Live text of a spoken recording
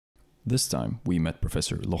This time, we met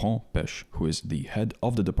Professor Laurent Pech, who is the head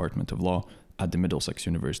of the Department of Law at the Middlesex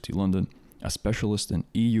University London, a specialist in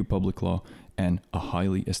EU public law, and a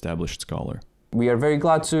highly established scholar. We are very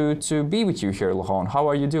glad to be with you here, Laurent. How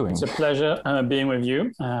are you doing? It's a pleasure being with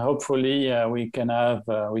you. Hopefully, we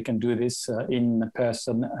can do this in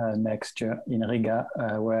person next year in Riga,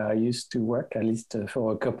 where I used to work at least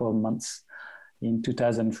for a couple of months in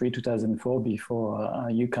 2003, 2004, before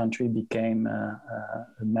your country became a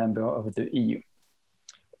member of the EU.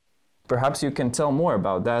 Perhaps you can tell more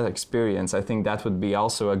about that experience. I think that would be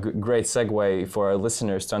also a great segue for our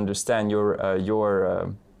listeners to understand your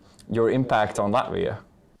impact on Latvia.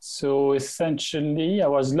 So essentially, I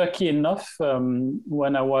was lucky enough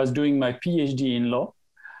when I was doing my PhD in law.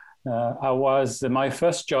 My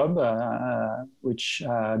first job, which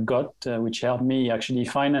helped me actually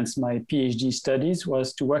finance my PhD studies,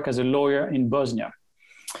 was to work as a lawyer in Bosnia.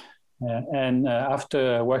 And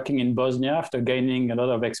after working in Bosnia, after gaining a lot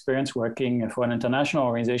of experience working for an international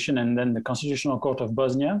organization and then the Constitutional Court of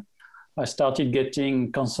Bosnia, I started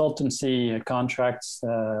getting consultancy contracts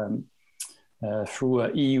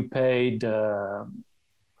through EU-paid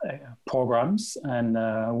programs. And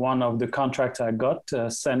one of the contracts I got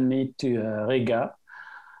sent me to Riga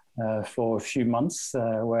for a few months,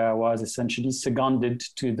 where I was essentially seconded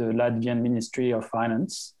to the Latvian Ministry of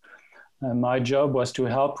Finance. My job was to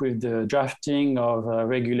help with the drafting of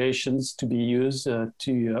regulations to be used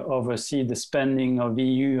to oversee the spending of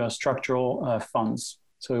EU structural funds.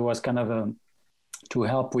 So it was kind of to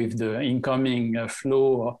help with the incoming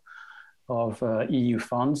flow of EU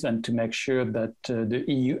funds and to make sure that the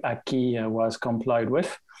EU acquis was complied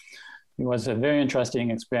with. It was a very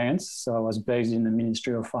interesting experience. So I was based in the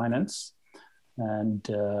Ministry of Finance, and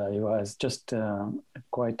it was just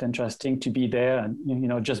quite interesting to be there.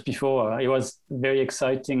 And just before, it was very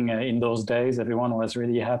exciting in those days. Everyone was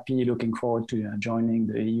really happy, looking forward to joining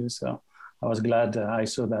the EU. So I was glad I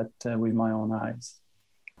saw that with my own eyes.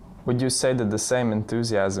 Would you say that the same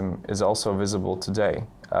enthusiasm is also visible today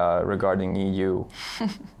regarding EU?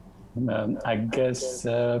 I guess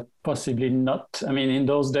possibly not. I mean, in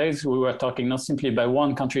those days, we were talking not simply about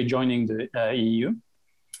one country joining the EU,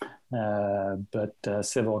 but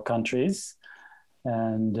several countries.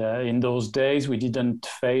 And in those days, we didn't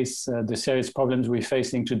face the serious problems we're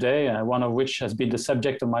facing today, one of which has been the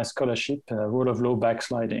subject of my scholarship, rule of law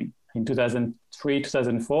backsliding. In 2003,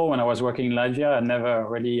 2004, when I was working in Latvia, I never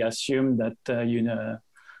really assumed that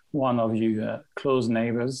one of your close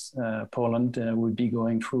neighbors, Poland, would be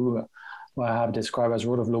going through what I have described as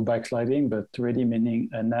rule of law backsliding, but really meaning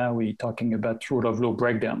now we're talking about rule of law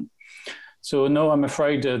breakdown. So no, I'm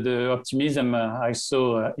afraid the optimism I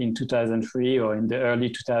saw in 2003 or in the early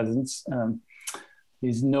 2000s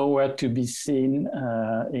is nowhere to be seen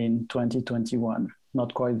in 2021.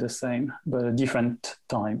 Not quite the same, but a different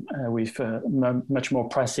time with much more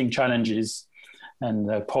pressing challenges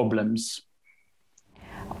and problems.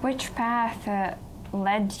 Which path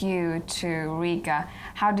led you to Riga?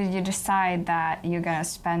 How did you decide that you're going to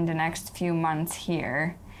spend the next few months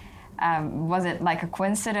here? Was it like a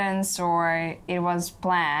coincidence, or it was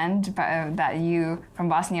planned that you from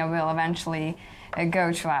Bosnia will eventually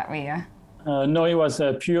go to Latvia? No, it was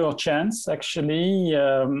a pure chance, actually.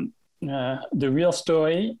 The real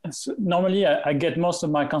story, normally I get most of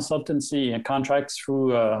my consultancy contracts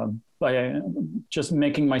through by just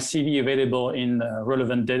making my CV available in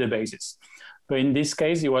relevant databases. But in this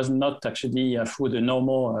case, it was not actually through the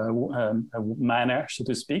normal manner, so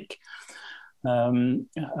to speak. I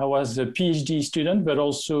was a PhD student, but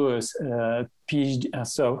also a PhD.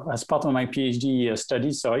 So as part of my PhD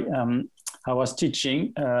studies, I was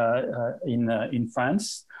teaching in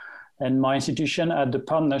France. And my institution had the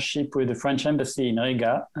partnership with the French embassy in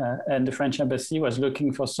Riga, and the French embassy was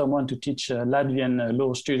looking for someone to teach Latvian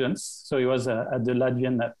law students. So it was at the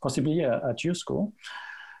Latvian, possibly at your school.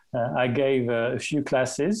 I gave a few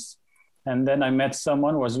classes, and then I met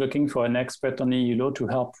someone who was looking for an expert on EU law to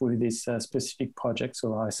help with this specific project.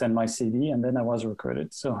 So I sent my CV, and then I was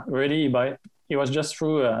recruited. So really, it was just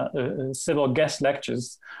through several guest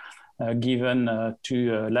lectures given to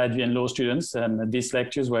Latvian law students, and these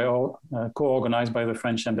lectures were all co-organized by the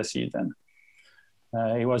French embassy then.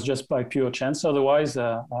 It was just by pure chance. Otherwise,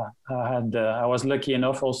 I was lucky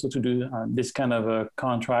enough also to do this kind of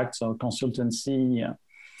contracts or consultancy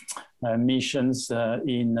missions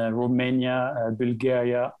in Romania,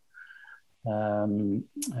 Bulgaria.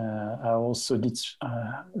 I also did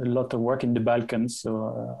a lot of work in the Balkans,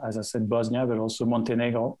 so as I said, Bosnia, but also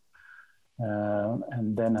Montenegro.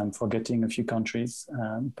 and then I'm forgetting a few countries,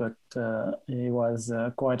 but it was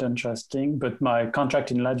quite interesting. But my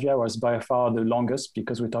contract in Latvia was by far the longest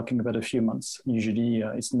because we're talking about a few months. Usually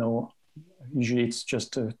it's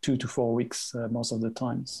just 2 to 4 weeks most of the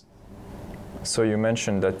times. So you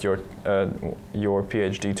mentioned that your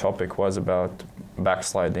PhD topic was about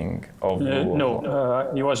backsliding of the rule of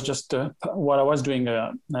law. It was just what I was doing.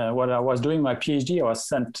 What I was doing my PhD, I was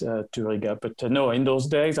sent to Riga. But no, in those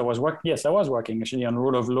days, I was working actually on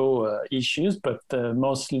rule of law issues, but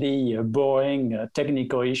mostly boring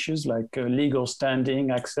technical issues like legal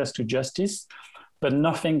standing, access to justice, but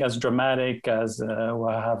nothing as dramatic as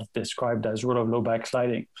what I have described as rule of law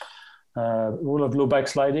backsliding. Rule of law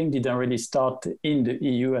backsliding didn't really start in the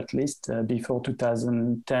EU, at least before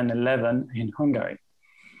 2010-11 in Hungary.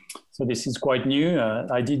 So this is quite new.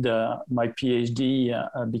 I did my PhD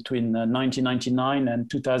between 1999 and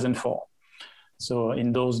 2004. So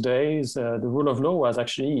in those days, the rule of law was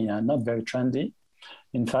actually not very trendy.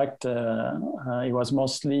 In fact, I was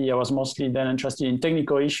mostly then interested in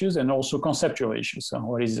technical issues and also conceptual issues. So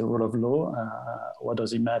what is the rule of law? What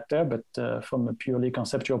does it matter? But from a purely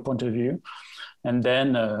conceptual point of view. And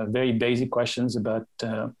then very basic questions about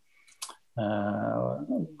the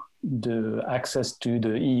access to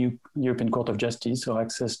the European Court of Justice or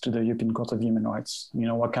access to the European Court of Human Rights. You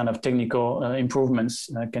know, what kind of technical improvements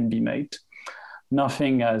can be made.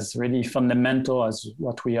 Nothing as really fundamental as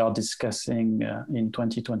what we are discussing in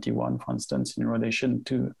 2021, for instance, in relation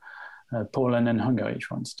to Poland and Hungary,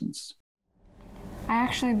 for instance. I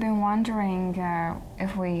actually been wondering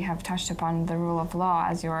if we have touched upon the rule of law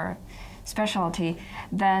as your specialty,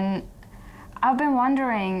 then I've been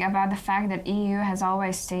wondering about the fact that EU has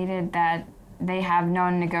always stated that they have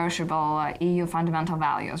non-negotiable EU fundamental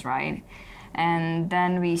values, right? And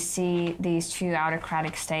then we see these two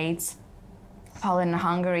autocratic states, Poland and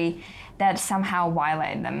Hungary, that somehow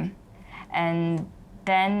violate them. And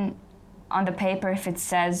then on the paper, if it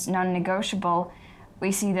says non-negotiable,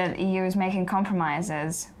 we see that EU is making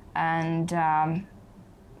compromises. And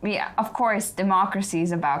of course, democracy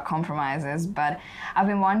is about compromises, but I've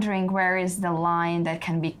been wondering where is the line that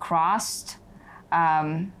can be crossed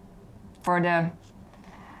for the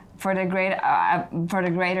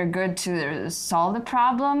greater good to solve the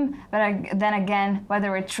problem, but then again,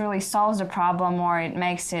 whether it truly solves the problem or it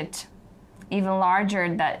makes it even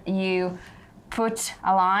larger, that you put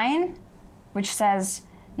a line which says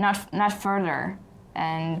not further.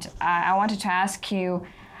 And I wanted to ask you,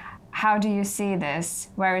 how do you see this?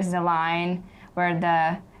 Where is the line where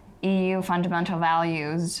the EU fundamental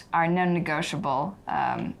values are non-negotiable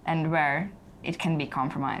and where it can be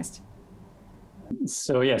compromised?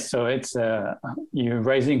 So yes, so it's you're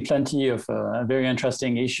raising plenty of very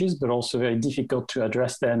interesting issues, but also very difficult to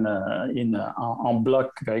address them en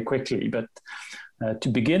bloc very quickly. But to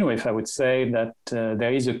begin with, I would say that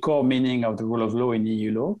there is a core meaning of the rule of law in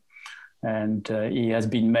EU law, and it has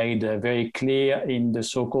been made very clear in the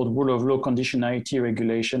so-called rule of law conditionality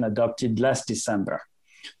regulation adopted last December.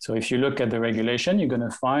 So if you look at the regulation, you're going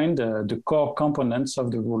to find the core components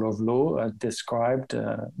of the rule of law described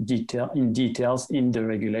in details in the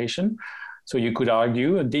regulation. So you could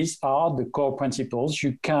argue these are the core principles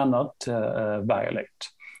you cannot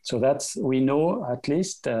violate. So we know at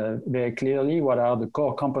least very clearly what are the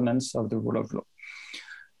core components of the rule of law.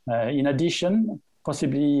 In addition,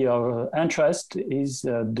 possibly of interest is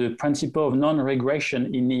the principle of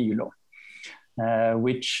non-regression in EU law.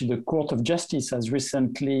 Which the Court of Justice has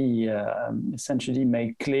recently essentially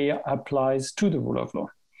made clear applies to the rule of law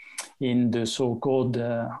in the so-called,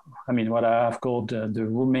 what I have called the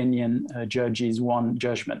Romanian Judges 1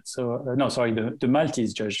 judgment. So, the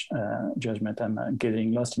Maltese judgment. I'm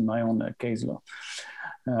getting lost in my own case law.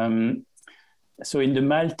 So in the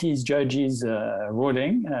Maltese judges'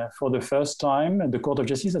 ruling, for the first time, the Court of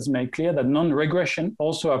Justice has made clear that non-regression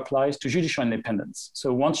also applies to judicial independence.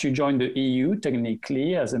 So once you join the EU,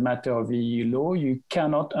 technically, as a matter of EU law, you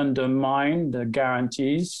cannot undermine the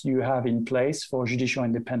guarantees you have in place for judicial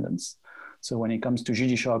independence. So when it comes to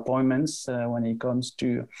judicial appointments, when it comes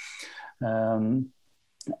to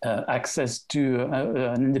access to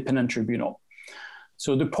an independent tribunal.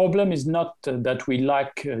 So the problem is not that we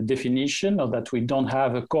lack definition or that we don't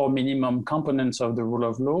have a core minimum components of the rule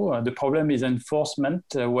of law. The problem is enforcement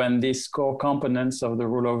when these core components of the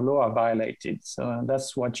rule of law are violated. So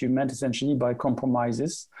that's what you meant essentially by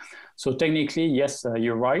compromises. So technically, yes,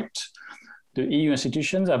 you're right. The EU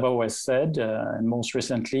institutions have always said, and most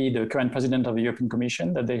recently the current president of the European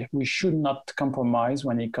Commission, that we should not compromise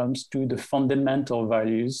when it comes to the fundamental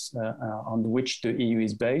values on which the EU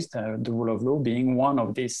is based, the rule of law being one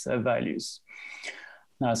of these values.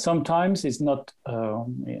 Now, sometimes it's not,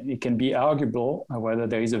 it can be arguable whether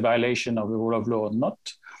there is a violation of the rule of law or not.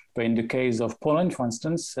 But in the case of Poland, for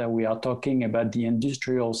instance, we are talking about the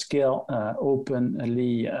industrial scale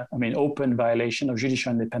open violation of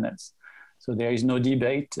judicial independence. So there is no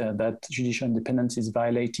debate that judicial independence is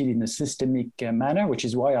violated in a systemic manner, which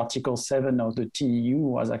is why Article 7 of the TEU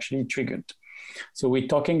was actually triggered. So we're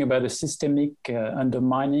talking about a systemic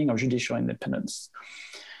undermining of judicial independence.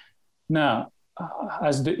 Now,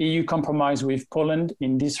 has the EU compromised with Poland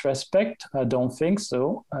in this respect? I don't think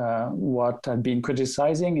so. What I've been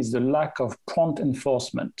criticizing is the lack of prompt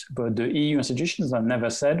enforcement. But the EU institutions have never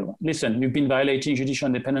said, listen, you've been violating judicial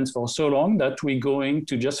independence for so long that we're going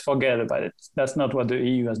to just forget about it. That's not what the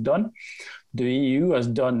EU has done. The EU has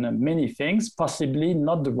done many things, possibly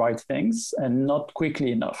not the right things and not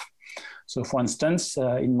quickly enough. So for instance,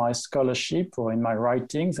 in my scholarship or in my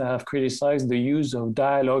writings, I have criticized the use of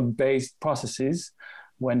dialogue-based processes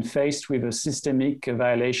when faced with a systemic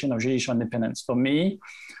violation of judicial independence. For me,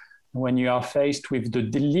 when you are faced with the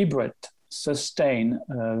deliberate, sustained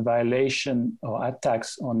violation or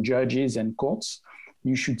attacks on judges and courts,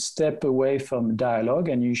 you should step away from dialogue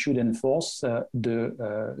and you should enforce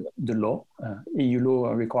the law, EU law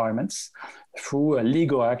requirements through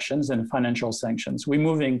legal actions and financial sanctions. We're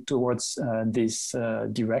moving towards this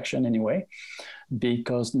direction anyway,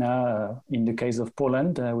 because now in the case of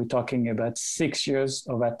Poland, we're talking about 6 years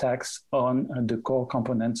of attacks on the core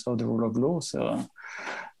components of the rule of law. So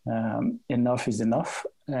enough is enough.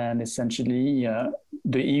 And essentially,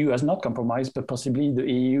 the EU has not compromised, but possibly the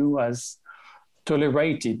EU has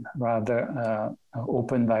tolerated rather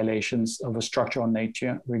open violations of a structural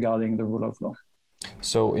nature regarding the rule of law.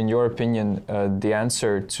 So in your opinion, the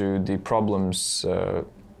answer to the problems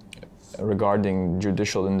regarding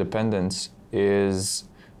judicial independence is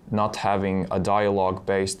not having a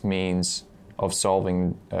dialogue-based means of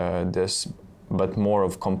solving this, but more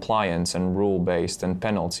of compliance and rule-based and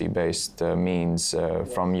penalty-based means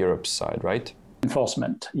from Europe's side, right?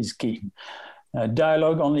 Enforcement is key.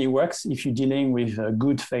 Dialogue only works if you're dealing with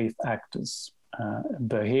good faith actors.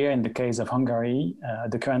 But here, in the case of Hungary,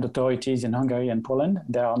 the current authorities in Hungary and Poland,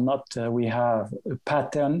 they are not, we have a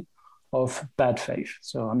pattern of bad faith.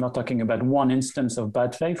 So I'm not talking about one instance of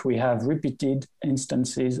bad faith. We have repeated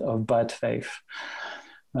instances of bad faith.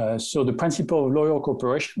 So the principle of loyal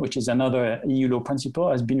cooperation, which is another EU law principle,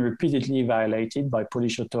 has been repeatedly violated by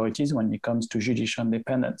Polish authorities when it comes to judicial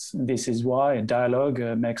independence. This is why a dialogue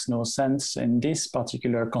makes no sense in this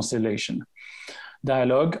particular constellation.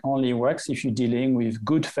 Dialogue only works if you're dealing with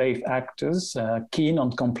good faith actors keen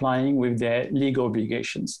on complying with their legal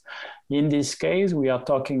obligations. In this case, we are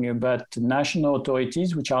talking about national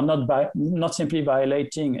authorities which are not simply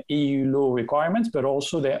violating EU law requirements, but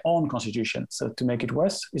also their own constitution. So to make it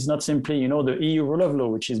worse, it's not simply, the EU rule of law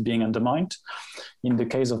which is being undermined. In the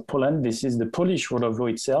case of Poland, this is the Polish rule of law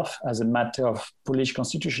itself as a matter of Polish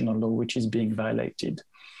constitutional law which is being violated.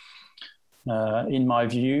 In my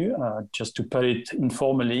view, just to put it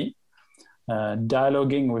informally,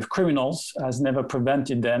 dialoguing with criminals has never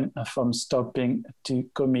prevented them from stopping to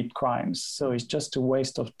commit crimes. So it's just a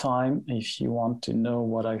waste of time if you want to know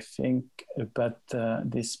what I think about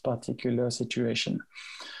this particular situation.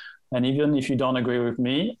 And even if you don't agree with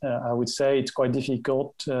me, I would say it's quite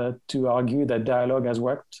difficult to argue that dialogue has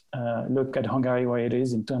worked. Look at Hungary, where it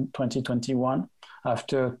is in 2021,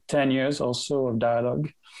 after 10 years or so of dialogue.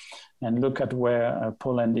 And look at where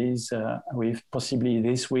Poland is with possibly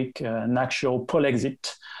this week an actual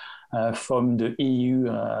Polexit from the EU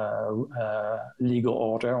legal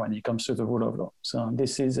order when it comes to the rule of law. So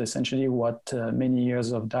this is essentially what many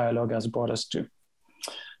years of dialogue has brought us to.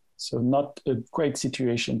 So not a great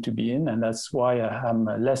situation to be in, and that's why I'm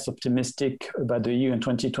less optimistic about the EU in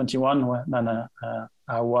 2021 than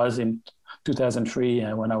I was in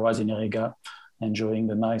 2003 when I was in Riga, enjoying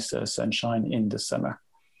the nice sunshine in the summer.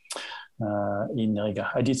 In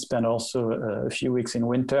Riga. I did spend also a few weeks in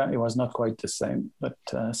winter. It was not quite the same, but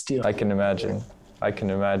still. I can imagine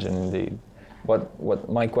indeed. What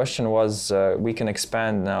my question was, we can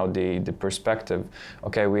expand now the perspective.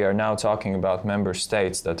 Okay, we are now talking about member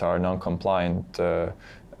states that are non-compliant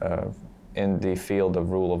in the field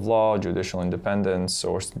of rule of law, judicial independence,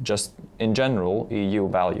 or just in general EU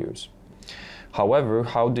values. However,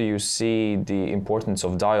 how do you see the importance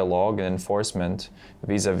of dialogue and enforcement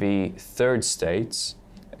vis-à-vis third states,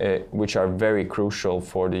 which are very crucial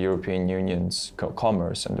for the European Union's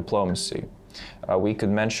commerce and diplomacy? We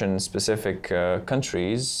could mention specific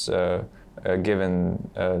countries, given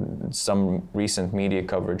some recent media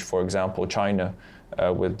coverage. For example, China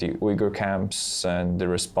with the Uyghur camps and the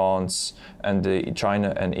response and the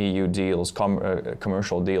China and EU deals,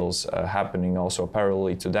 commercial deals happening also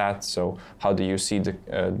parallelly to that. So how do you see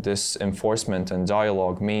this enforcement and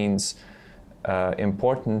dialogue means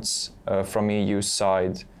importance from EU's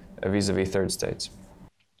side vis-a-vis third states?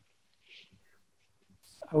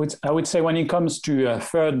 I would say when it comes to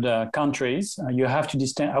third countries, you have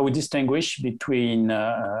to I would distinguish between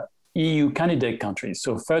EU candidate countries,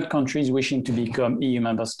 so third countries wishing to become EU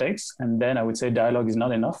member states, and then I would say dialogue is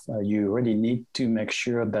not enough. You really need to make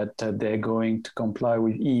sure that they're going to comply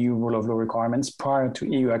with EU rule of law requirements prior to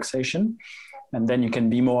EU accession, and then you can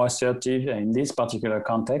be more assertive in this particular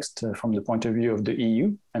context from the point of view of the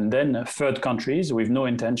EU, and then third countries with no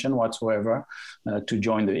intention whatsoever to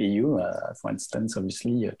join the EU, for instance,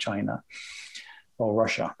 obviously China or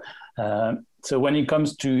Russia. So when it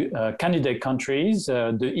comes to candidate countries,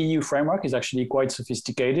 the EU framework is actually quite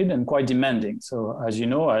sophisticated and quite demanding. So as you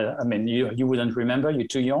know, I mean, you wouldn't remember, you're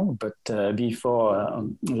too young, but before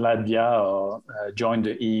Latvia joined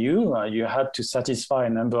the EU, you had to satisfy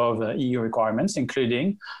a number of EU requirements,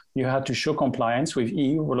 including you had to show compliance with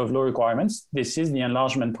EU rule of law requirements. This is the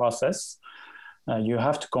enlargement process. You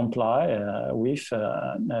have to comply with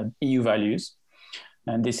EU values.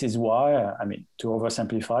 And this is why, I mean, to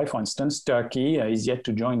oversimplify, for instance, Turkey is yet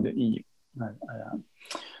to join the EU.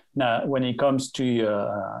 Now, when it comes to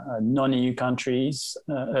non-EU countries,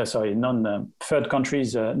 third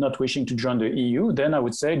countries not wishing to join the EU, then I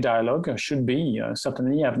would say dialogue should be,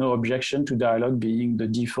 certainly have no objection to dialogue being the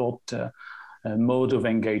default mode of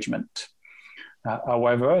engagement.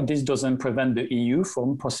 However, this doesn't prevent the EU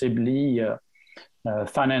from possibly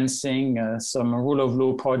financing some rule of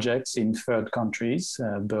law projects in third countries,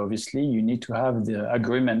 but obviously you need to have the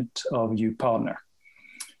agreement of your partner.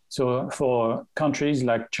 So for countries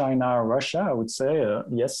like China or Russia, I would say,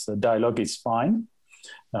 yes, dialogue is fine.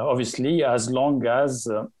 Obviously, as long as,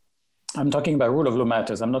 I'm talking about rule of law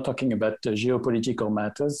matters, I'm not talking about geopolitical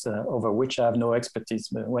matters over which I have no expertise.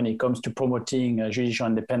 But when it comes to promoting judicial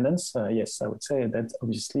independence, yes, I would say that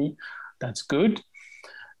obviously that's good.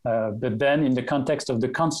 But then in the context of the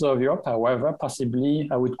Council of Europe, however, possibly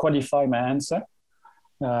I would qualify my answer.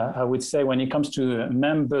 I would say when it comes to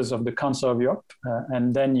members of the Council of Europe,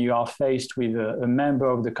 and then you are faced with a member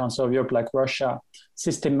of the Council of Europe like Russia,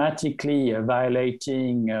 systematically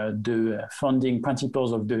violating the founding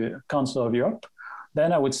principles of the Council of Europe,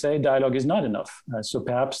 then I would say dialogue is not enough. So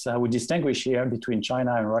perhaps I would distinguish here between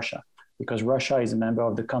China and Russia, because Russia is a member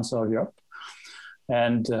of the Council of Europe.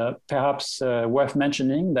 And perhaps worth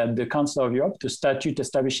mentioning that the Council of Europe, the statute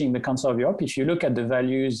establishing the Council of Europe, if you look at the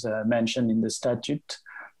values mentioned in the statute,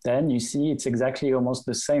 then you see it's exactly almost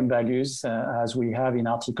the same values as we have in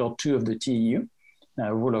Article 2 of the TEU,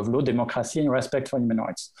 rule of law, democracy, and respect for human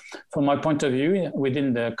rights. From my point of view,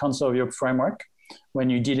 within the Council of Europe framework, when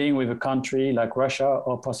you're dealing with a country like Russia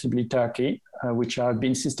or possibly Turkey, which have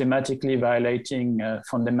been systematically violating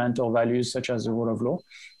fundamental values such as the rule of law,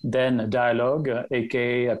 then dialogue,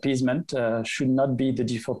 aka appeasement, should not be the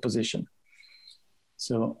default position.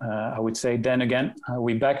 So I would say then again,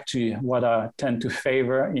 we're back to what I tend to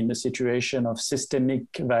favor in the situation of systemic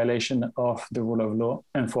violation of the rule of law,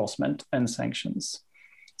 enforcement and sanctions.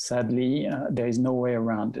 Sadly, there is no way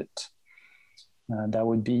around it. That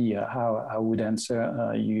would be how I would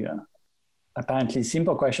answer your apparently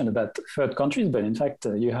simple question about third countries, but in fact,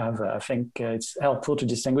 you have, I think it's helpful to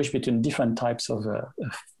distinguish between different types of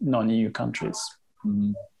non-EU countries.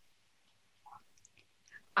 Mm-hmm.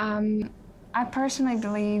 I personally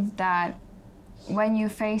believe that when you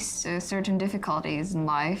face certain difficulties in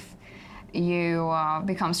life, you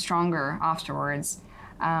become stronger afterwards.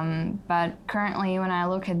 But currently, when I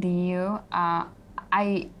look at the EU,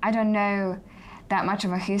 I don't know that much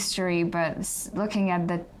of a history, but looking at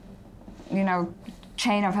the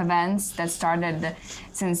chain of events that started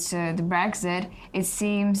since the Brexit, it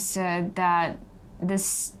seems that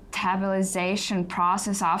this stabilization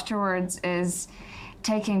process afterwards is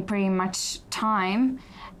taking pretty much time,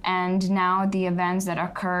 and now the events that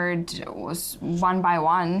occurred was one by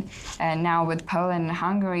one, and now with Poland and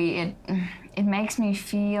Hungary, it makes me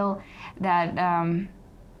feel that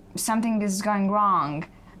something is going wrong.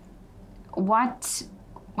 What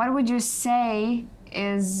would you say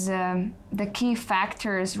is the key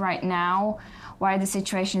factors right now why the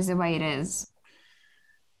situation is the way it is?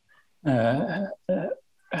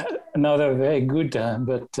 Another very good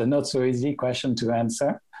but not so easy question to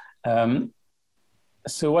answer.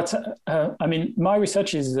 So what's, I mean, my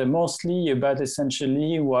research is mostly about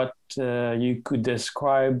essentially what you could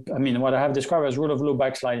describe, I mean, what I have described as rule of law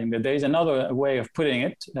backsliding, but there is another way of putting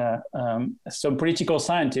it. Some political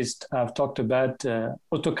scientists have talked about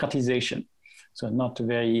autocratization. So not a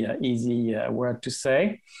very easy word to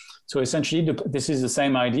say. So essentially, this is the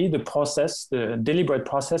same idea, the process, the deliberate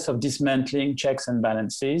process of dismantling checks and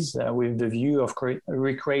balances with the view of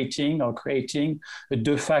recreating or creating a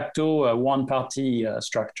de facto one-party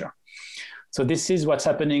structure. So this is what's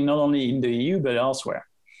happening not only in the EU, but elsewhere.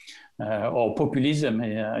 Or populism,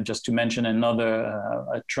 just to mention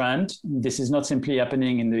another trend. This is not simply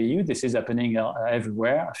happening in the EU, this is happening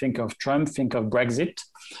everywhere. Think of Trump, think of Brexit.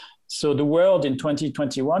 So the world in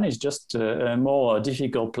 2021 is just a more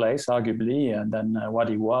difficult place, arguably, than what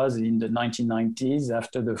it was in the 1990s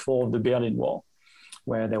after the fall of the Berlin Wall,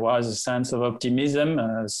 where there was a sense of optimism,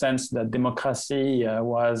 a sense that democracy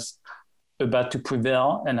was about to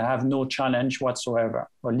prevail and have no challenge whatsoever,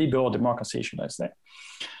 or liberal democracy, should I say.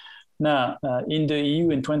 Now, in the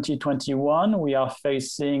EU in 2021, we are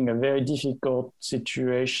facing a very difficult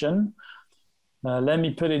situation. Let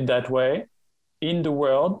me put it that way. In the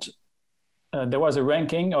world, there was a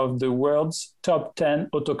ranking of the world's top 10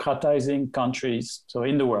 autocratizing countries. So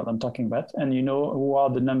in the world, I'm talking about, and you know who are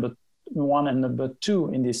the number 1 and number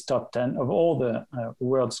 2 in this top 10 of all the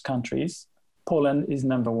world's countries. Poland is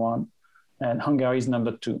number 1 and Hungary is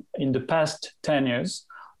number 2. In the past 10 years,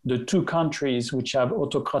 the 2 countries which have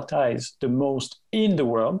autocratized the most in the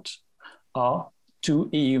world are 2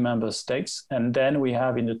 EU member states. And then we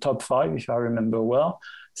have in the top 5, if I remember well,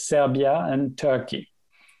 Serbia and Turkey.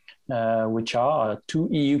 Which are 2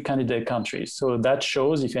 EU candidate countries. So that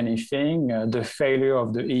shows, if anything, the failure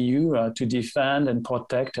of the EU to defend and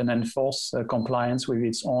protect and enforce compliance with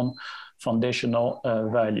its own foundational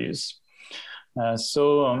values.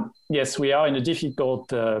 Yes, we are in a difficult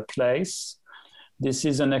place. This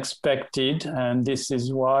is unexpected, and this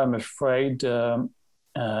is why I'm afraid,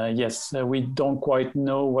 yes, we don't quite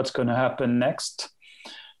know what's going to happen next.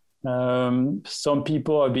 Some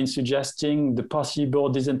people have been suggesting the possible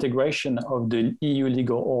disintegration of the EU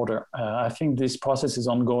legal order. I think this process is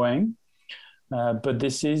ongoing, but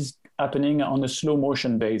this is happening on a slow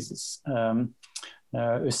motion basis.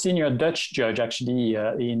 A senior Dutch judge, actually,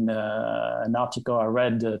 in an article I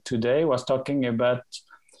read today, was talking about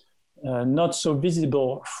not so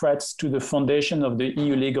visible threats to the foundation of the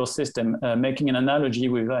EU legal system, making an analogy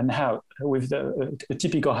with a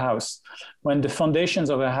typical house. When the foundations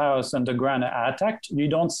of a house underground are attacked, you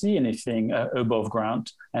don't see anything above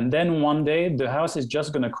ground. And then one day the house is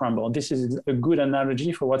just going to crumble. This is a good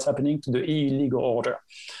analogy for what's happening to the EU legal order.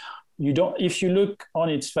 If you look on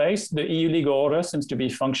its face, the EU legal order seems to be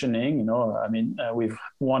functioning, you know, I mean, with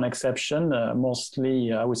one exception,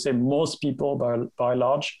 mostly, I would say most people by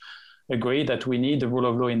large agree that we need the rule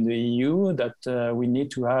of law in the EU, that we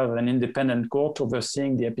need to have an independent court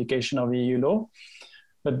overseeing the application of EU law.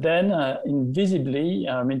 But then invisibly,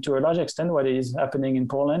 I mean, to a large extent, what is happening in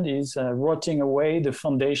Poland is rotting away the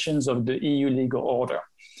foundations of the EU legal order.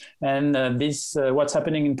 And what's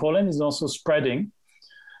happening in Poland is also spreading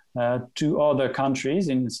to other countries,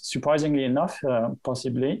 and surprisingly enough,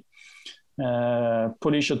 possibly,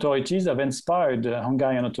 Polish authorities have inspired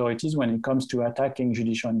Hungarian authorities when it comes to attacking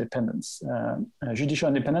judicial independence. Judicial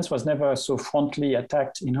independence was never so frontally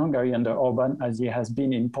attacked in Hungary under Orban as it has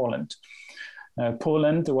been in Poland.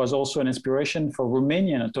 Poland was also an inspiration for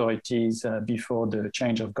Romanian authorities before the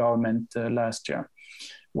change of government last year,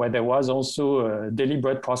 where there was also a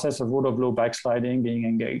deliberate process of rule of law backsliding being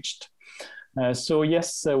engaged. So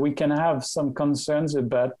yes, we can have some concerns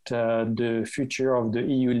about the future of the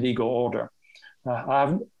EU legal order.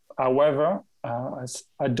 However,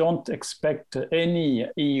 I don't expect any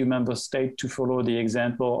EU member state to follow the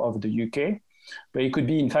example of the UK, but it could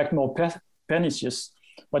be in fact more pernicious.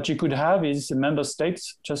 What you could have is member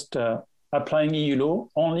states just applying EU law,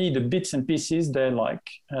 only the bits and pieces they like,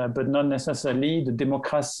 but not necessarily the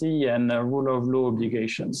democracy and rule of law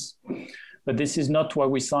obligations. But this is not what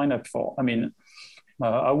we sign up for. I mean,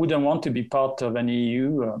 I wouldn't want to be part of an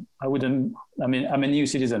EU. I mean, I'm an EU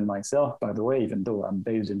citizen myself, by the way, even though I'm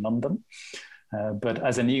based in London. But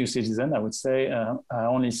as an EU citizen, I would say I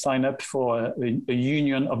only sign up for a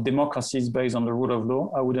union of democracies based on the rule of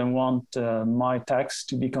law. I wouldn't want my tax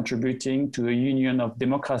to be contributing to a union of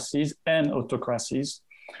democracies and autocracies.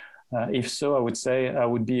 If so, I would say I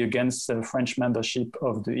would be against French membership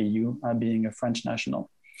of the EU, being a French national.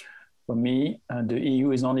 For me, the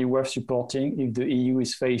EU is only worth supporting if the EU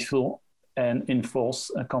is faithful and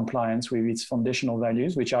enforce compliance with its foundational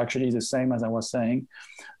values, which are actually the same, as I was saying,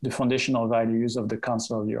 the foundational values of the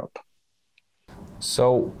Council of Europe.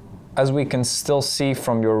 So, as we can still see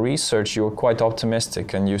from your research, you're quite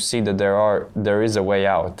optimistic, and you see that there is a way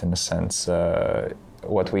out, in a sense.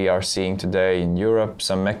 What we are seeing today in Europe,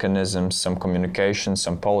 some mechanisms, some communication,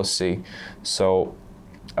 some policy. So,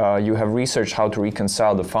 you have researched how to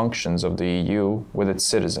reconcile the functions of the EU with its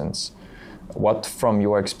citizens. What, from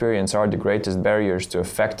your experience, are the greatest barriers to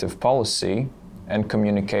effective policy and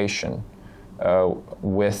communication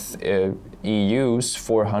with EU's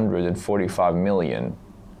 445 million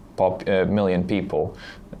people?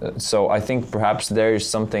 So I think perhaps there is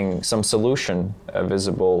some solution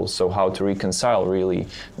visible. So how to reconcile really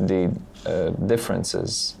the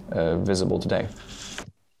differences visible today?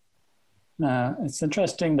 It's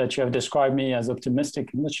interesting that you have described me as optimistic.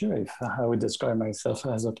 I'm not sure if I would describe myself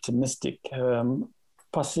as optimistic.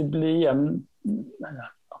 Possibly, I'm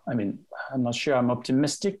not sure I'm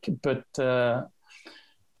optimistic, but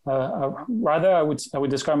rather I would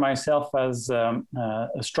describe myself as a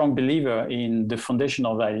strong believer in the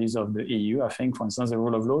foundational values of the EU. I think, for instance, the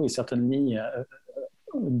rule of law is certainly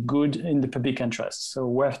good in the public interest, so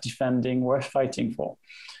worth defending, worth fighting for.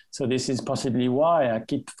 So this is possibly why I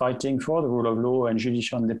keep fighting for the rule of law and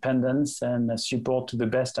judicial independence, and support to the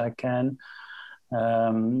best I can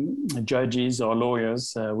judges or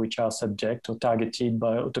lawyers which are subject or targeted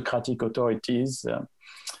by autocratic authorities.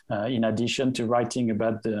 In addition to writing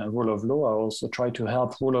about the rule of law, I also try to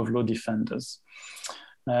help rule of law defenders.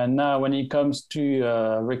 Now, when it comes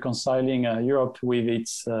to reconciling Europe with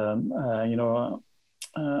its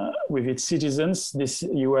with its citizens,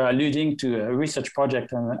 you were alluding to a research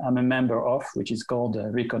project I'm a member of, which is called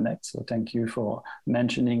Reconnect. So thank you for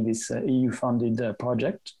mentioning this EU-funded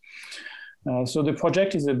project. So the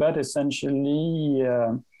project is about essentially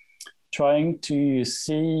trying to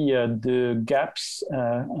see the gaps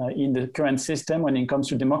in the current system when it comes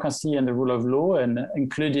to democracy and the rule of law, and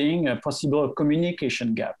including a possible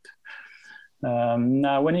communication gap.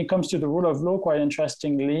 Now, when it comes to the rule of law, quite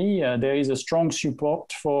interestingly, there is a strong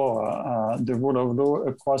support for the rule of law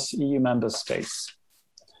across EU member states.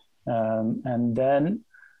 And then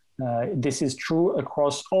this is true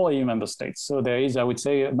across all EU member states. So there is, I would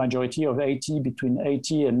say, a majority of between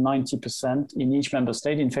 80 and 90% in each member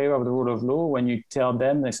state in favor of the rule of law when you tell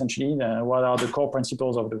them essentially what are the core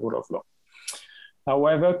principles of the rule of law.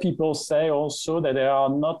 However, people say also that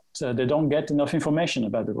they don't get enough information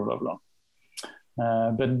about the rule of law.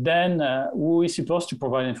 But then who is supposed to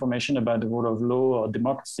provide information about the rule of law or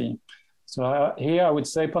democracy? So here I would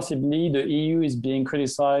say possibly the EU is being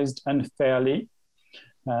criticized unfairly.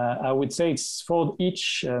 I would say it's for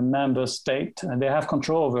each member state, and they have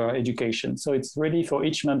control over education. So it's really for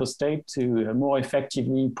each member state to more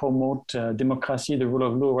effectively promote democracy, the rule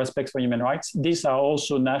of law, respect for human rights. These are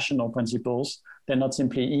also national principles. They're not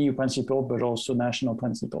simply EU principles, but also national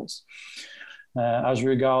principles. As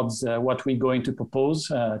regards what we're going to propose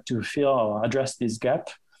to fill or address this gap,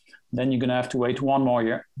 then you're going to have to wait one more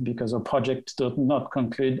year because our project does not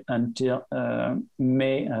conclude until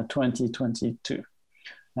May 2022.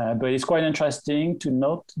 But it's quite interesting to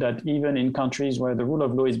note that even in countries where the rule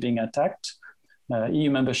of law is being attacked, EU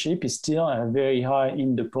membership is still very high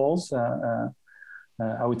in the polls.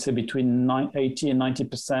 I would say between 80 and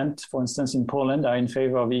 90%, for instance, in Poland, are in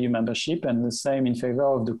favor of EU membership, and the same in favor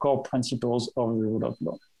of the core principles of the rule of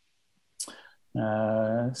law.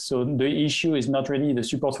 So the issue is not really the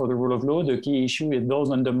support for the rule of law. The key issue is those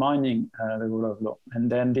undermining the rule of law. And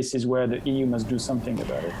then this is where the EU must do something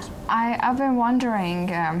about it. I've been wondering,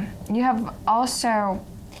 you have also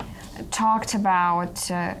talked about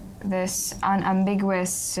this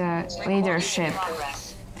unambiguous leadership,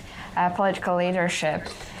 political leadership.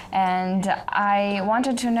 And I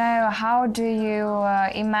wanted to know, how do you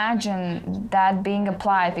imagine that being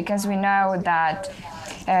applied? Because we know that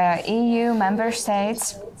EU member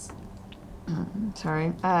states,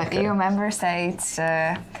 EU member states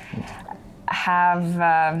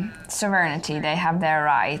have sovereignty, they have their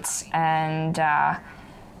rights. And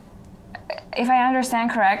if I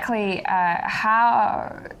understand correctly,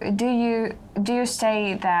 how do you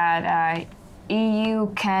say that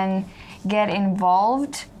EU can get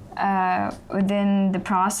involved within the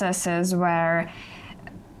processes where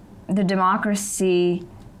the democracy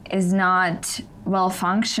is not well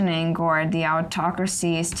functioning, or the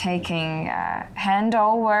autocracy is taking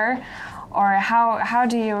handover? Or how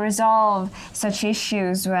do you resolve such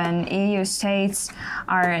issues when EU states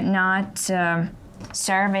are not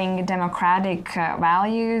serving democratic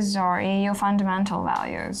values or EU fundamental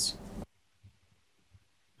values?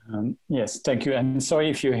 Yes, thank you. I'm sorry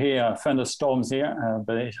if you hear thunderstorms here,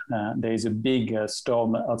 but there is a big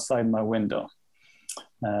storm outside my window.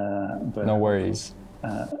 But no worries.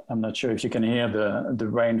 I'm not sure if you can hear the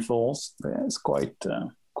rainfalls. It's quite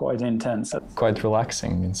intense. Quite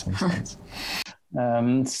relaxing in some sense.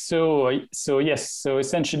 So yes. So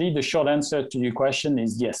essentially, the short answer to your question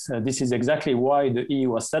is yes. This is exactly why the EU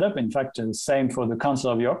was set up. In fact, the same for the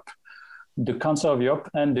Council of Europe. The Council of Europe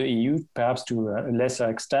and the EU, perhaps to a lesser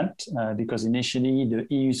extent, because initially the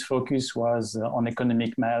EU's focus was on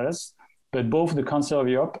economic matters. But both the Council of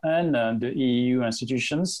Europe and the EU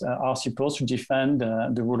institutions are supposed to defend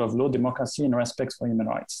the rule of law, democracy, and respect for human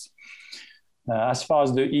rights. As far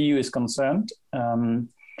as the EU is concerned,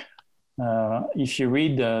 if you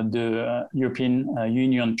read the European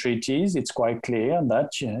Union treaties, it's quite clear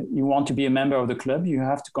that you want to be a member of the club, you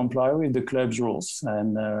have to comply with the club's rules.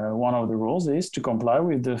 And one of the rules is to comply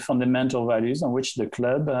with the fundamental values on which the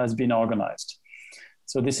club has been organized.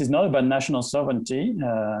 So this is not about national sovereignty.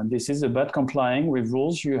 This is about complying with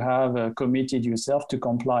rules you have committed yourself to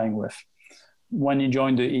complying with. When you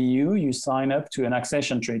join the EU, you sign up to an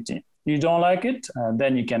accession treaty. You don't like it,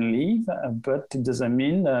 then you can leave, but it doesn't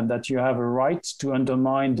mean that you have a right to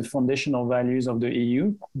undermine the foundational values of the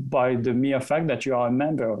EU by the mere fact that you are a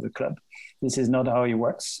member of the club. This is not how it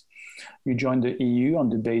works. You join the EU on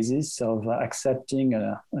the basis of accepting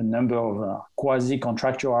a number of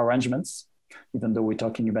quasi-contractual arrangements, even though we're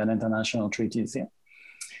talking about international treaties here.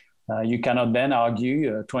 You cannot then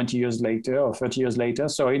argue 20 years later or 30 years later,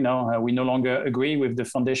 sorry, no, we no longer agree with the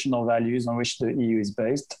foundational values on which the EU is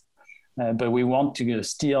based. But we want to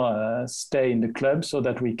still stay in the club so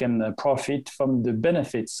that we can profit from the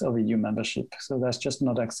benefits of EU membership. So that's just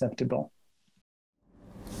not acceptable.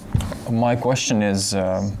 My question is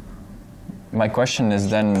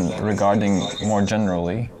then regarding more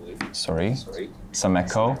generally, sorry, some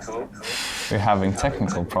echo. We're having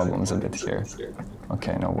technical problems a bit here.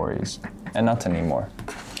 Okay, no worries. And not anymore.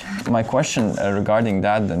 My question regarding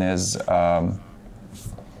that then is,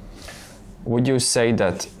 would you say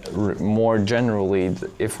that more generally,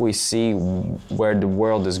 if we see where the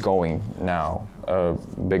world is going now,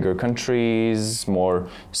 bigger countries, more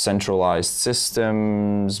centralized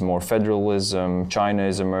systems, more federalism, China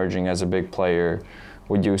is emerging as a big player,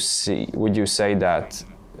 would you say that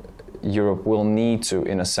Europe will need to,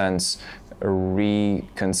 in a sense,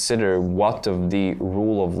 reconsider what of the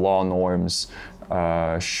rule of law norms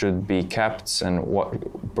should be kept, and what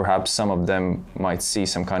perhaps some of them might see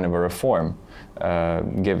some kind of a reform,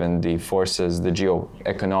 given the forces, the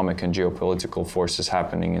economic and geopolitical forces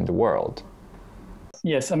happening in the world?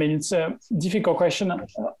 Yes, I mean, it's a difficult question.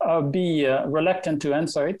 I'll be reluctant to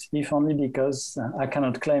answer it, if only because I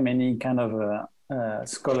cannot claim any kind of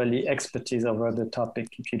scholarly expertise over the topic,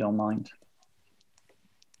 if you don't mind.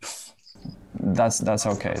 That's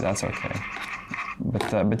okay. That's okay.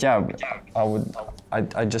 But yeah,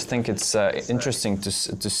 I just think it's interesting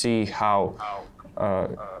to see how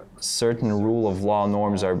certain rule of law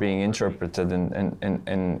norms are being interpreted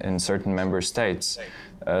in certain member states.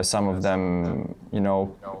 Some of them,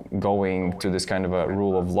 going to this kind of a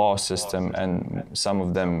rule of law system, and some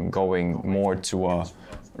of them going more to a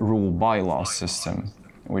rule by law system,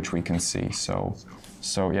 which we can see. So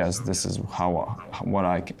yes, this is what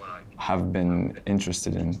I have been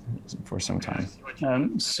interested in for some time.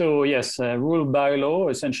 So yes, rule by law,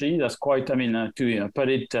 essentially, that's quite, to put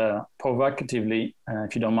it provocatively,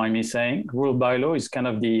 if you don't mind me saying, rule by law is kind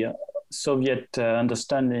of the Soviet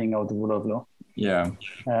understanding of the rule of law. Yeah.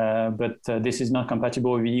 But this is not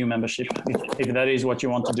compatible with EU membership. If that is what you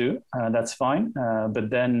want to do, that's fine. But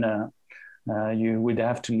then you would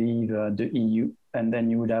have to leave the EU, and then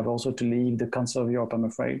you would have also to leave the Council of Europe, I'm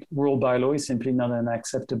afraid. Rule by law is simply not an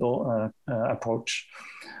acceptable approach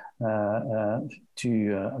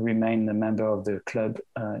to remain a member of the club,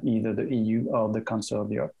 either the EU or the Council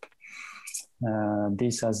of Europe.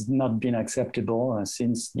 This has not been acceptable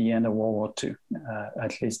since the end of World War II,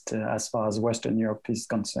 at least as far as Western Europe is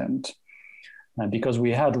concerned. Because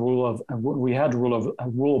we had rule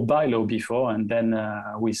by law before, and then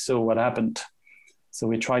we saw what happened. So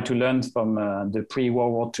we tried to learn from the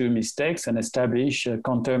pre-World War II mistakes and establish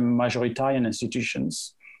counter-majoritarian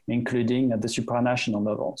institutions, including at the supranational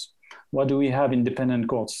levels. What do we have? Independent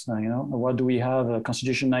courts, What do we have?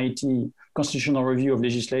 Constitutional review of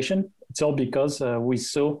legislation. It's all because we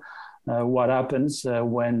saw what happens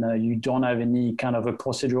when you don't have any kind of a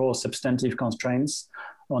procedural or substantive constraints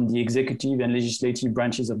on the executive and legislative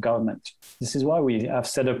branches of government. This is why we have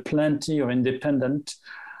set up plenty of independent.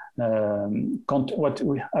 Have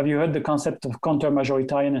you heard the concept of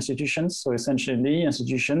counter-majoritarian institutions? So essentially,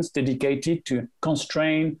 institutions dedicated to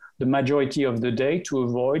constrain the majority of the day to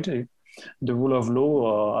avoid the rule of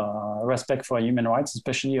law or respect for human rights,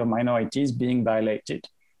 especially of minorities, being violated.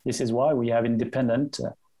 This is why we have independent,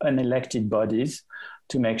 unelected bodies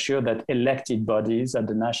to make sure that elected bodies at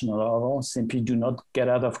the national level simply do not get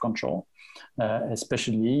out of control.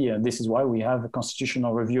 Especially, this is why we have a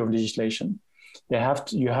constitutional review of legislation.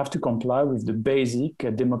 You have to comply with the basic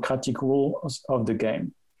democratic rules of the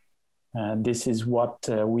game. This is what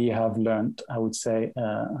we have learned, I would say,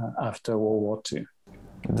 after World War II.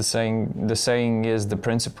 The saying is, the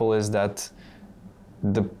principle is that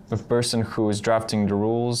the person who is drafting the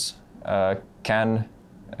rules can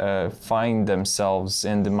find themselves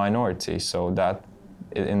in the minority. So that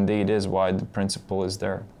indeed is why the principle is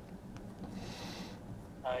there.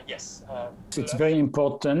 Yes. It's very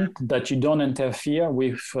important that you don't interfere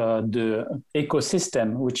with the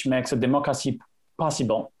ecosystem which makes a democracy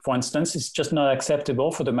possible. For instance, it's just not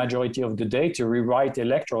acceptable for the majority of the day to rewrite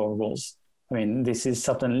electoral rules. I mean, this is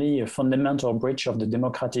certainly a fundamental breach of the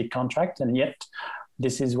democratic contract, and yet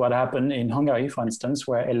this is what happened in Hungary, for instance,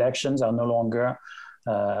 where elections are no longer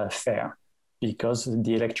fair because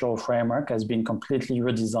the electoral framework has been completely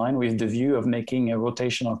redesigned with the view of making a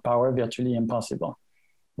rotation of power virtually impossible.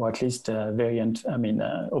 Or at least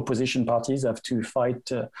opposition parties have to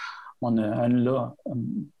fight on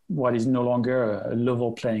what is no longer a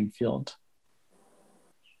level playing field.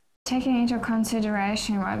 Taking into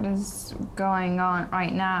consideration what is going on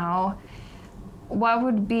right now, what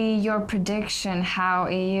would be your prediction how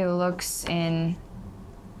EU looks in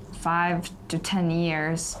 5 to 10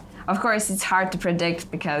 years? Of course, it's hard to predict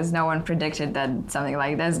because no one predicted that something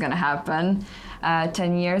like this is going to happen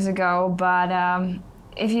 10 years ago. But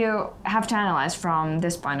if you have to analyze from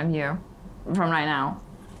this point of view, from right now.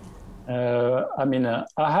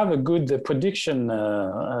 I have a good prediction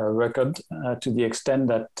record to the extent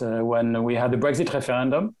that when we had the Brexit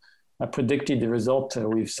referendum, I predicted the result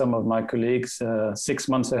with some of my colleagues 6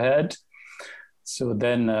 months ahead. So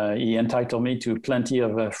then he entitled me to plenty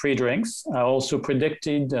of free drinks. I also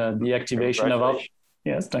predicted the activation of...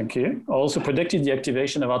 Yes, thank you. I also predicted the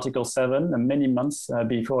activation of Article 7 many months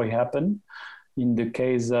before it happened. In the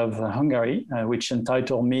case of Hungary, which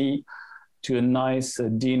entitled me to a nice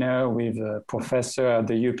dinner with a professor at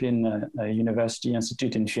the European University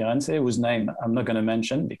Institute in Firenze, whose name I'm not going to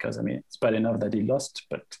mention because, it's bad enough that he lost,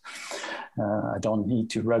 but I don't need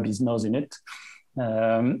to rub his nose in it.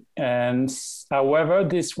 And however,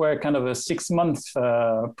 these were kind of a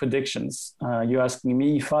 6-month predictions. You're asking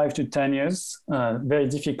me 5 to 10 years, very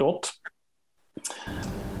difficult.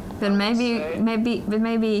 Then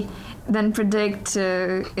maybe then predict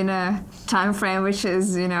in a time frame which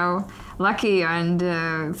is, lucky and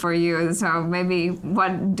for you. So maybe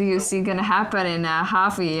what do you see going to happen in a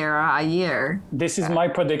half a year or a year? This is my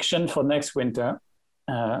prediction for next winter.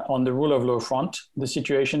 On the rule of law front, the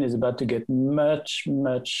situation is about to get much,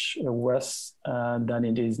 much worse than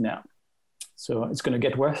it is now. So it's going to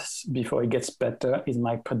get worse before it gets better is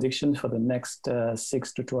my prediction for the next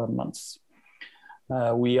 6 to 12 months.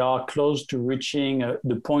 We are close to reaching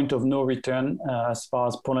the point of no return as far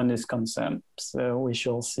as Poland is concerned. So we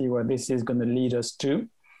shall see where this is going to lead us to.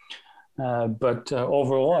 But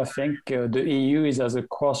overall, I think the EU is at a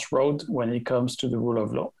crossroad when it comes to the rule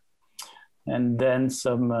of law. And then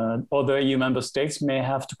some other EU member states may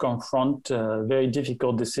have to confront very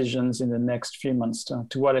difficult decisions in the next few months.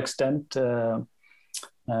 To what extent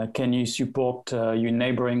can you support your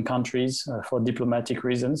neighboring countries for diplomatic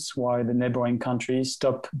reasons, while the neighboring countries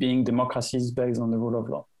stop being democracies based on the rule of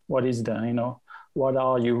law? What is what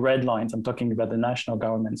are your red lines? I'm talking about the national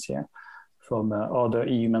governments here from other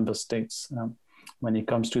EU member states when it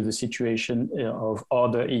comes to the situation of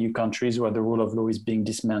other EU countries where the rule of law is being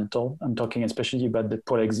dismantled. I'm talking especially about the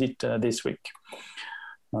Polexit this week.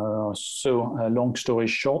 Long story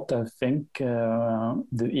short, I think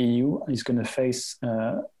the EU is going to face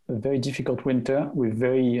a very difficult winter with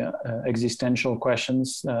very existential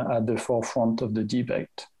questions at the forefront of the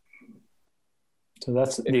debate. So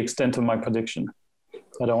that's the extent of my prediction.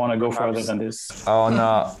 I don't want to go further than this.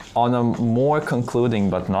 On a more concluding,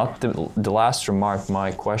 but not the last remark,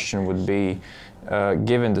 my question would be,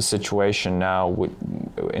 given the situation now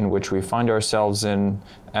in which we find ourselves in,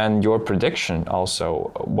 and your prediction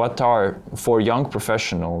also, what are, for young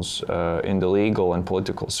professionals in the legal and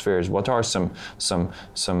political spheres, what are some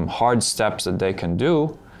hard steps that they can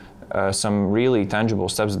do, some really tangible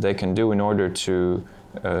steps that they can do in order to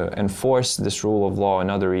enforce this rule of law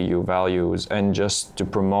and other EU values, and just to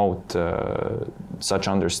promote such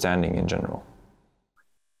understanding in general?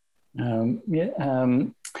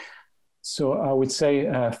 So I would say,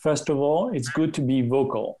 first of all, it's good to be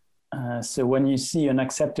vocal. So when you see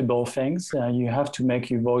unacceptable things, you have to make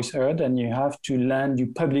your voice heard, and you have to lend your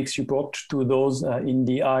public support to those in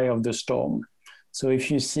the eye of the storm. So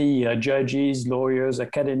if you see judges, lawyers,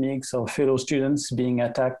 academics, or fellow students being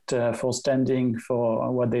attacked for standing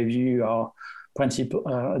for what they view are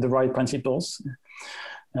the right principles,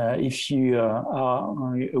 if you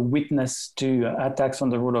are a witness to attacks on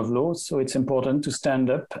the rule of law, so it's important to stand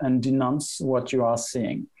up and denounce what you are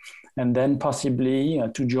seeing. And then possibly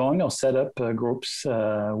to join or set up groups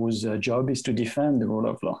whose job is to defend the rule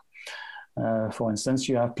of law. For instance,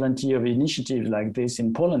 you have plenty of initiatives like this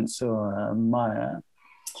in Poland. So my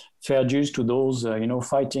fair dues to those,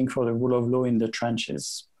 fighting for the rule of law in the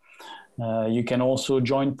trenches. You can also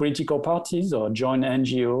join political parties or join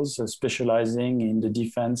NGOs specializing in the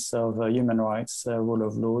defense of human rights, rule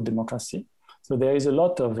of law, democracy. So there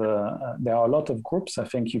are a lot of groups I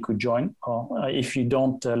think you could join. Or if you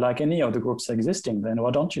don't like any of the groups existing, then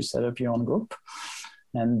why don't you set up your own group?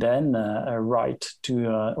 And then write to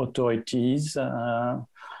authorities,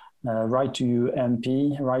 write to your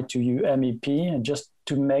MP, write to your MEP, just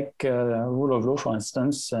to make rule of law, for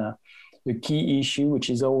instance, a key issue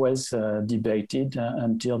which is always debated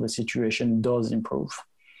until the situation does improve.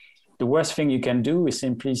 The worst thing you can do is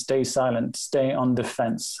simply stay silent, stay on the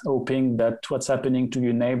fence, hoping that what's happening to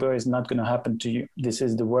your neighbor is not going to happen to you. This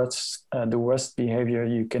is the worst behavior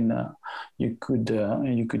you could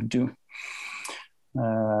do.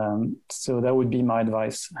 So that would be my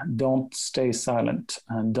advice. Don't stay silent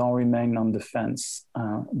and don't remain on the fence.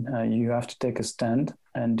 You have to take a stand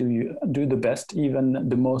and do the best. Even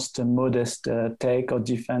the most modest take or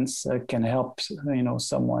defense can help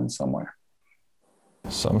someone somewhere.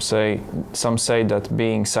 Some say that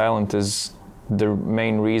being silent is the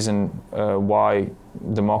main reason why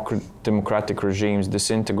democratic regimes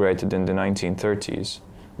disintegrated in the 1930s,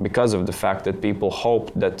 because of the fact that people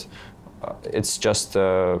hoped that it's just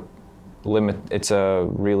it's a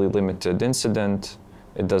really limited incident.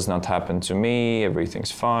 It does not happen to me. Everything's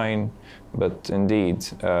fine. But indeed,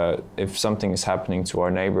 if something is happening to our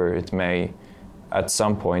neighbor, it may, at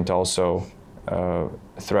some point, also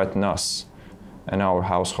threaten us and our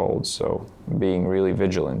households. So, being really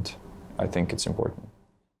vigilant, I think it's important.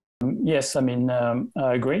 Yes, I mean,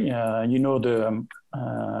 I agree.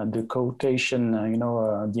 The quotation,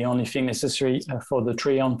 the only thing necessary for the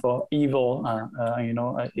triumph of evil,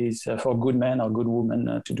 is for good men or good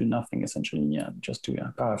women to do nothing, essentially, just to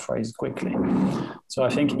paraphrase quickly. So I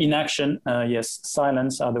think inaction, yes,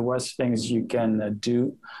 silence are the worst things you can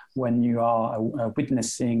do when you are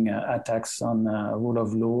witnessing attacks on rule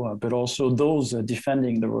of law, but also those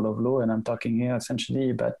defending the rule of law. And I'm talking here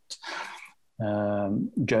essentially about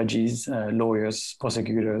judges, lawyers,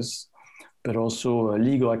 prosecutors, but also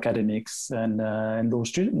legal academics and law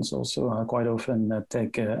students also quite often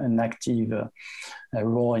take an active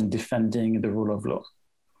role in defending the rule of law.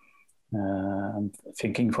 I'm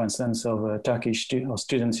thinking, for instance, of Turkish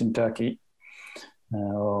students in Turkey,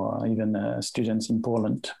 or even students in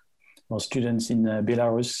Poland, or students in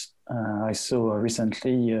Belarus. I saw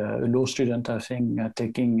recently a law student, I think,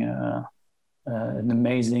 taking an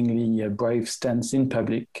amazingly brave stance in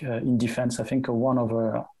public in defense, I think, of one of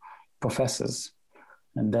her professors.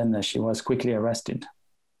 And then she was quickly arrested.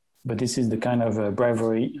 But this is the kind of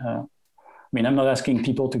bravery. I'm not asking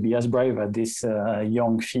people to be as brave as this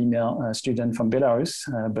young female student from Belarus,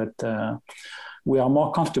 but we are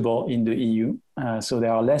more comfortable in the EU. So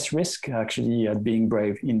there are less risk actually at being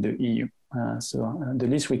brave in the EU. So the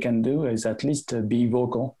least we can do is at least be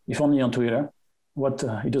vocal, if only on Twitter.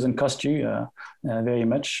 It doesn't cost you very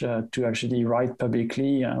much to actually write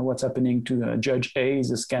publicly what's happening to Judge A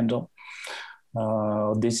is a scandal.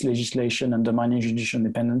 This legislation undermining judicial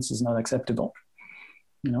independence is not acceptable.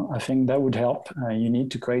 I think that would help. You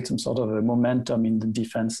need to create some sort of a momentum in the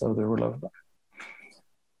defense of the rule of law.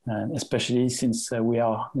 Especially since we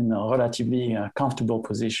are in relatively comfortable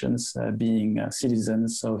positions being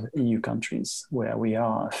citizens of EU countries where we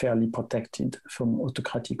are fairly protected from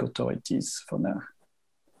autocratic authorities for now.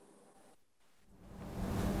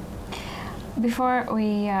 Before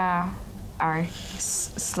we are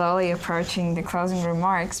slowly approaching the closing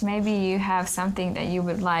remarks, maybe you have something that you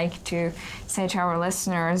would like to say to our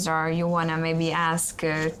listeners, or you want to maybe ask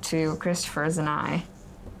to Kristofers and I.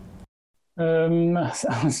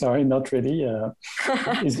 Sorry, not really.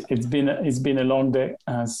 It's been a long day,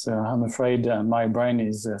 so I'm afraid my brain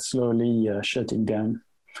is slowly shutting down.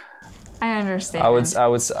 I understand.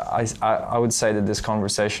 I would say that this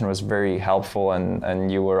conversation was very helpful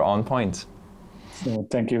and you were on point. So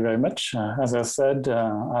thank you very much. As I said,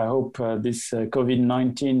 I hope this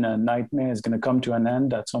COVID-19 nightmare is going to come to an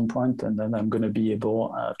end at some point, and then I'm going to be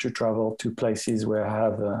able to travel to places where I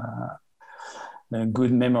have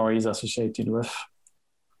good memories associated with.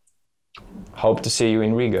 Hope to see you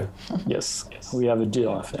in Riga. Yes, we have a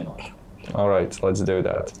deal, I think. All right, let's do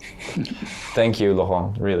that. Thank you,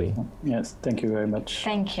 Laurent, really. Yes, thank you very much.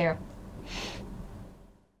 Thank you.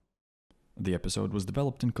 The episode was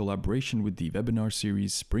developed in collaboration with the webinar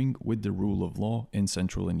series Spring with the Rule of Law in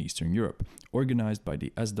Central and Eastern Europe, organized by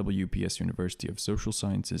the SWPS University of Social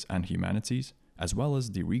Sciences and Humanities, as well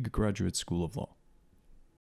as the Riga Graduate School of Law.